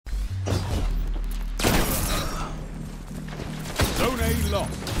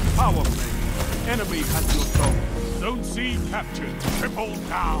lost. Power play. Enemy has your zone. Zone C captured. Triple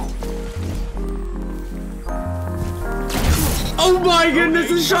down. Oh my goodness,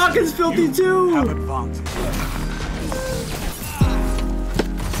 the shotgun's filthy too! Have advantage.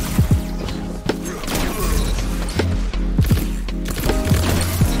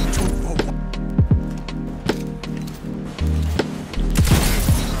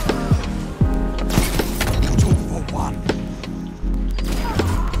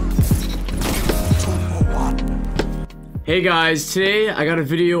 Hey guys, today I got a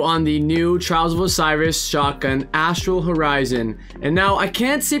video on the new Trials of Osiris Shotgun Astral Horizon. And now I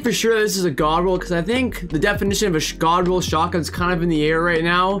can't say for sure that this is a god roll because I think the definition of a god roll shotgun is kind of in the air right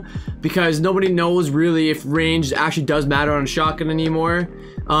now because nobody knows really if range actually does matter on a shotgun anymore.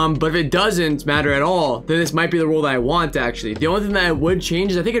 But if it doesn't matter at all, then this might be the roll that I want actually. The only thing that I would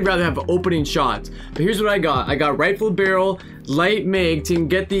change is I think I'd rather have opening shots. But here's what I got. I got rifle barrel, light mag to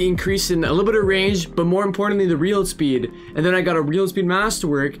get the increase in a little bit of range, but more importantly the reload speed. And then I got a reload speed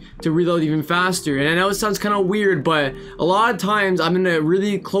masterwork to reload even faster. And I know it sounds kind of weird, but a lot of times I'm in a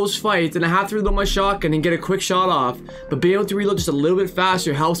really close fight and I have to reload my shotgun and get a quick shot off. But being able to reload just a little bit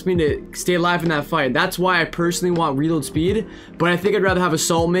faster helps me to stay alive in that fight. That's why I personally want reload speed, but I think I'd rather have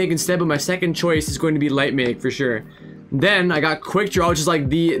assault mag instead, but my second choice is going to be light mag for sure. Then I got quick draw, which is like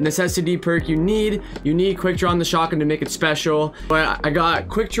the necessity perk you need. You need quick draw on the shotgun to make it special. But I got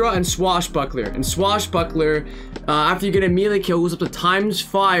quick draw and swashbuckler. And swashbuckler, after you get a melee kill, goes up to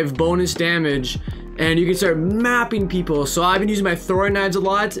 ×5 bonus damage. And you can start mapping people. So I've been using my throwing knives a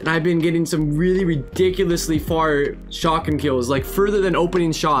lot, and I've been getting some really ridiculously far shotgun kills, like further than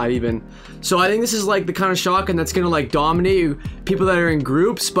opening shot even. So I think this is like the kind of shotgun that's gonna like dominate people that are in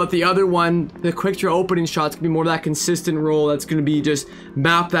groups, but the other one, the quick draw opening shot's gonna be more of that consistent roll that's gonna be just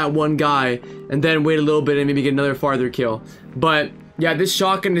map that one guy and then wait a little bit and maybe get another farther kill. But yeah, this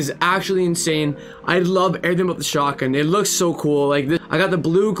shotgun is actually insane. I love everything about the shotgun. It looks so cool. Like this, I got the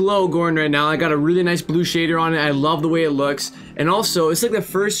blue glow going right now. I got a really nice blue shader on it. I love the way it looks. And also, it's like the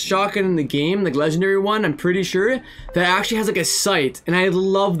first shotgun in the game, like legendary one, I'm pretty sure, that actually has like a sight. And I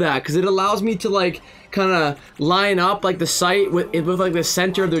love that because it allows me to like kind of line up like the sight with like the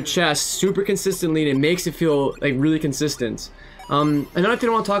center of their chest super consistently, and it makes it feel like really consistent. Another thing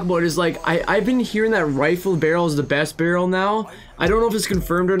I want to talk about is like I've been hearing that rifle barrel is the best barrel now. I don't know if it's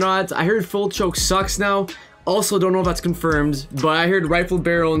confirmed or not. I heard full choke sucks now. Also don't know if that's confirmed, but I heard rifle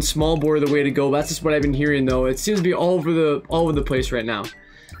barrel and small bore are the way to go. That's just what I've been hearing though. It seems to be all over the place right now.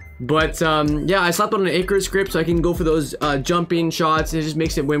 But yeah, I slapped on an Icarus script so I can go for those jumping shots. It just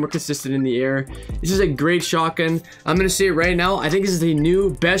makes it way more consistent in the air. This is a great shotgun. I'm gonna say it right now, I think this is the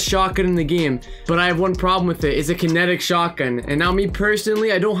new best shotgun in the game. But I have one problem with it. It's a kinetic shotgun. And now me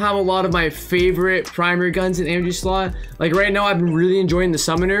personally, I don't have a lot of my favorite primary guns in energy slot. Like right now, I've been really enjoying the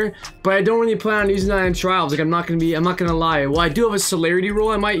summoner, but I don't really plan on using that in trials. Like I'm not gonna lie. Well, I do have a celerity roll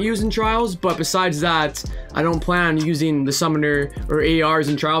I might use in trials, but besides that, I don't plan on using the summoner or ARs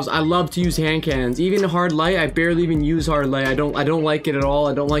in trials. I love to use hand cannons. Even hard light, I barely even use hard light. I don't like it at all.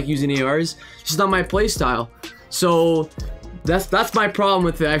 I don't like using ARs. It's just not my play style. So that's my problem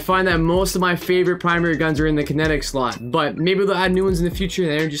with it. I find that most of my favorite primary guns are in the kinetic slot, but maybe they'll add new ones in the future in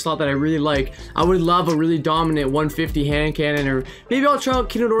the energy slot that I really like. I would love a really dominant 150 hand cannon, or maybe I'll try out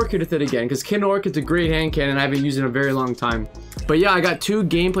Kinetic Orchid with it again, because Kinetic Orchid's a great hand cannon I haven't used in a very long time. But yeah, I got two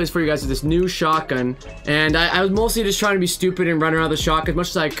gameplays for you guys with this new shotgun, and I was mostly just trying to be stupid and run around the shotgun as much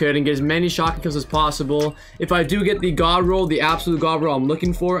as I could and get as many shotgun kills as possible. If I do get the god roll, the absolute god roll I'm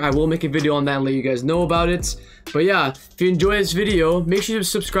looking for, I will make a video on that and let you guys know about it. But yeah, if you enjoyed this video, make sure to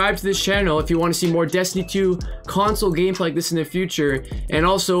subscribe to this channel if you want to see more Destiny 2 console gameplay like this in the future. And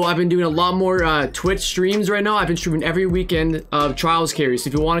also, I've been doing a lot more Twitch streams right now. I've been streaming every weekend of Trials carries. So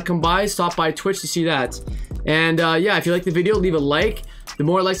if you want to come by, stop by Twitch to see that. And yeah, if you like the video, leave a like. The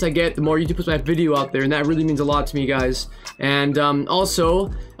more likes I get, the more YouTube puts my video out there, and that really means a lot to me, guys. And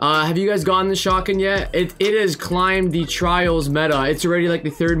also, have you guys gotten the shotgun yet? It has climbed the Trials meta. It's already like the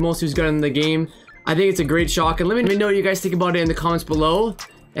third most used gun in the game. I think it's a great shotgun. Let me know what you guys think about it in the comments below.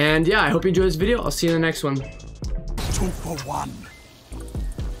 And yeah, I hope you enjoyed this video. I'll see you in the next one. 2 for 1.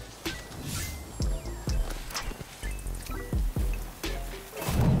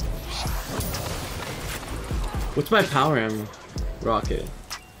 What's my power ammo? Rocket.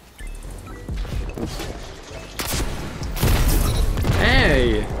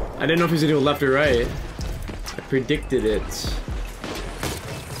 Hey! I didn't know if he was gonna go left or right. I predicted it.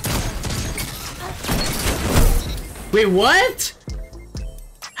 Wait, what?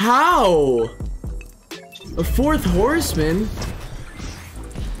 How? A fourth horseman?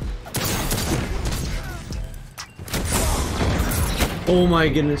 Oh my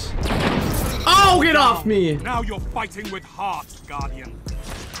goodness. Oh, get off me! Now you're fighting with heart, Guardian.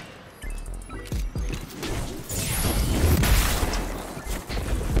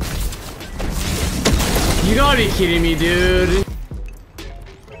 You gotta be kidding me, dude.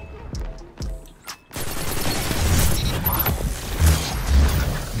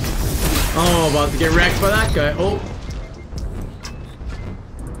 Oh, about to get wrecked by that guy. Oh.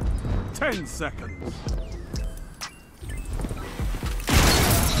 10 seconds.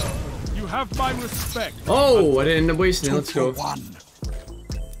 You have my respect. Oh, I didn't end up wasting it. Let's go.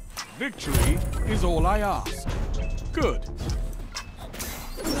 Victory is all I ask. Good.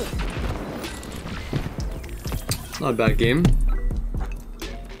 Not a bad game.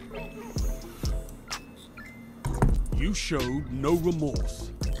 You showed no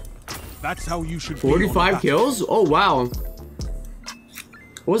remorse. That's how you should 45 kills? Oh, wow.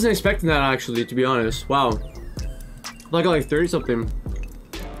 I wasn't expecting that, actually, to be honest. Wow. I got like 30 something.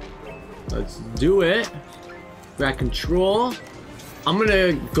 Let's do it. Grab control. I'm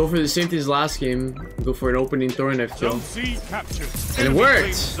gonna go for the same thing as last game. Go for an opening throwing knife kill. And it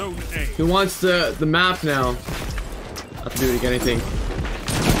worked! Who wants the map now? I have to do it again, I think.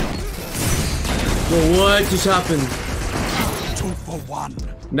 Whoa, what just happened? 2 for 1.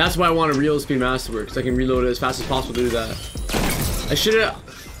 And that's why I want a real speed masterwork, because I can reload it as fast as possible to do that.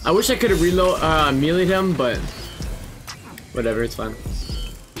 I wish I could have melee'd him, but whatever, it's fine.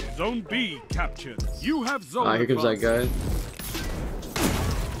 Zone B captured. You have zone. Here comes that guy.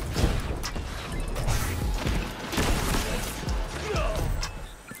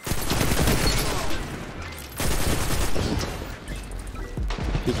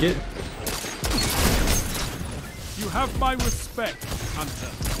 Peek it. You have my respect,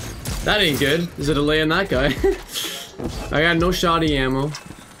 Hunter. That ain't good. There's a delay on that guy. I got no shoddy ammo.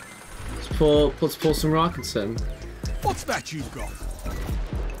 Let's pull some rockets then. What's that you've got?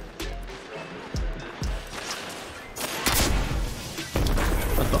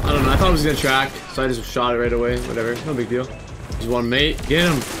 I don't know. I thought it was gonna track, so I just shot it right away. Whatever. No big deal. He's one mate. Get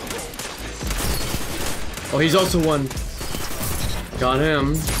him. Oh, he's also one. Got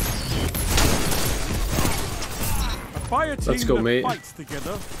him. Let's go, mate. Fights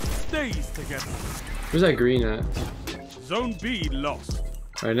together, stays together. Where's that green at? Zone B lost.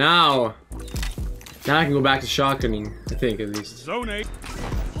 Right now. Now I can go back to shotgunning. I think, at least. Zone A.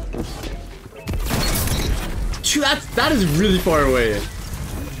 Dude, that is really far away.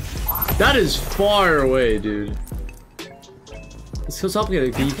 That is far away, dude. Let's help get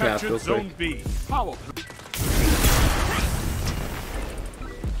a decap real quick. Zone B. Power.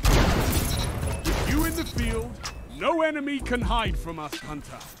 With you in the field, no enemy can hide from us,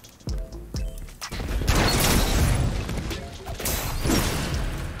 Hunter.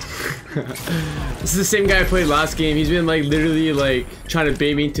 This is the same guy I played last game. He's been like literally like trying to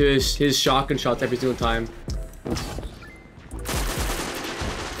bait me into his shotgun shots every single time.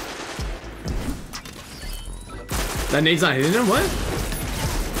 That nade's not hitting him? What?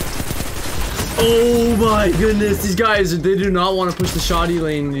 Oh my goodness, these guys, they do not want to push the shoddy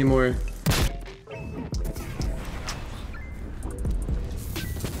lane anymore.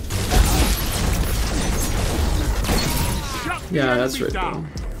 Yeah, that's right. Though.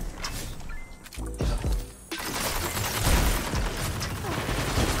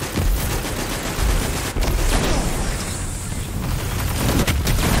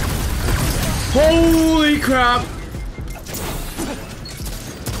 Holy crap!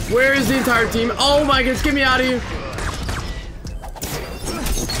 Where is the entire team? Oh my goodness, get me out of here!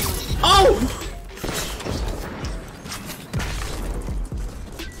 Oh!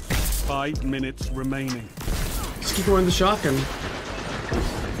 5 minutes remaining. Just keep going the shotgun.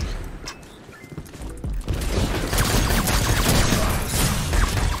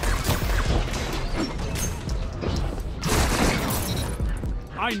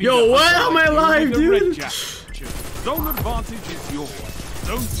 Yo, what? How am I alive, dude? Zone advantage is yours.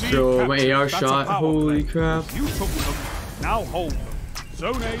 Zone C Yo, my captured. AR That's shot. Holy crap. You took them. Now hold them.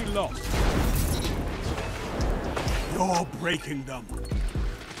 Zone A lost. You're breaking them.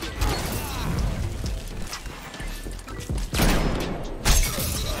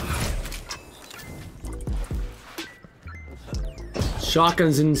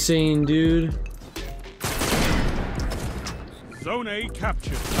 Shotgun's insane, dude. Zone A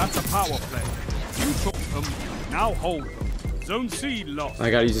captured. That's a power play. You took them. Now hold them. Zone C lost.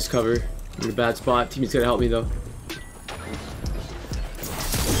 I gotta use this cover. I'm in a bad spot. Teammate's gonna help me though.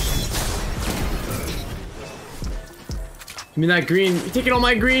 Give me that green. You're taking all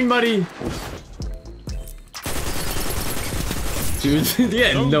my green, buddy. Dude, he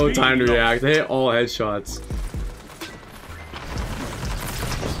had no time to react. They hit all headshots.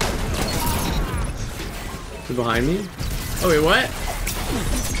 They're behind me? Oh wait, what?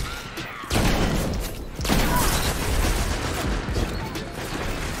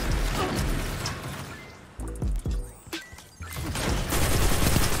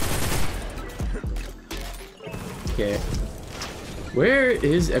 Okay. Where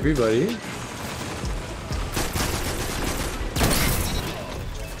is everybody?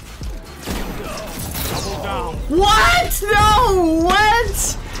 What? No!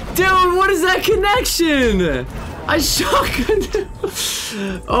 What? Dude, what is that connection? I shotgunned him.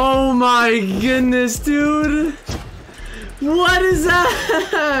 Oh my goodness, dude. What is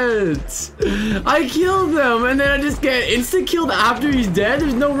that? I killed him and then I just get instant killed after he's dead?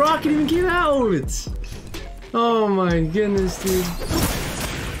 There's no rocket even came out. Oh my goodness, dude.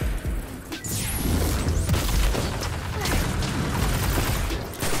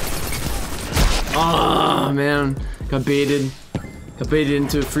 Oh man, got baited. Got baited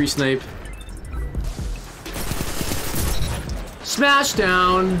into a free snipe. Smash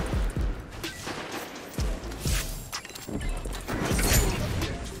down.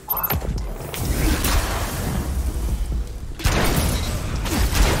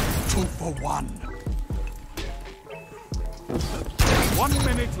 Two for one. 1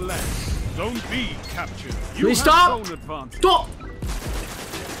 minute left. Zone B captured. You Please have stop. zone advantage. Stop.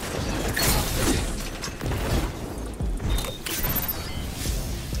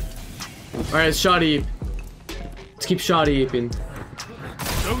 Alright, shot ape. Let's keep shot aping.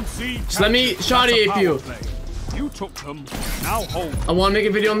 Zone C Just let me shot ape you. Play. You took them. Now hold. I want to make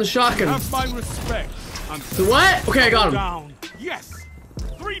a video on the shotgun. Have my respect. The what? Okay, I got him. Down. Yes.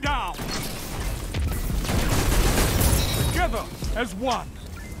 3 down. Together as one.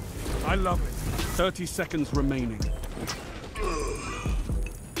 I love it. 30 seconds remaining.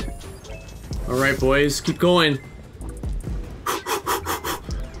 Alright, boys. Keep going.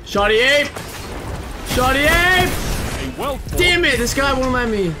 Shotty ape! Shotty ape! Damn it! This guy won't let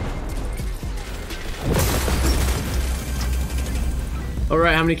me.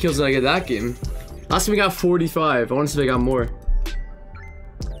 Alright, how many kills did I get that game? Last time we got 45. I want to see if I got more.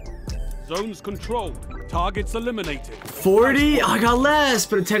 Zones controlled. Targets eliminated. 40? Oh, I got less,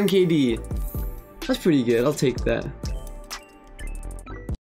 but a 10 KD. That's pretty good. I'll take that.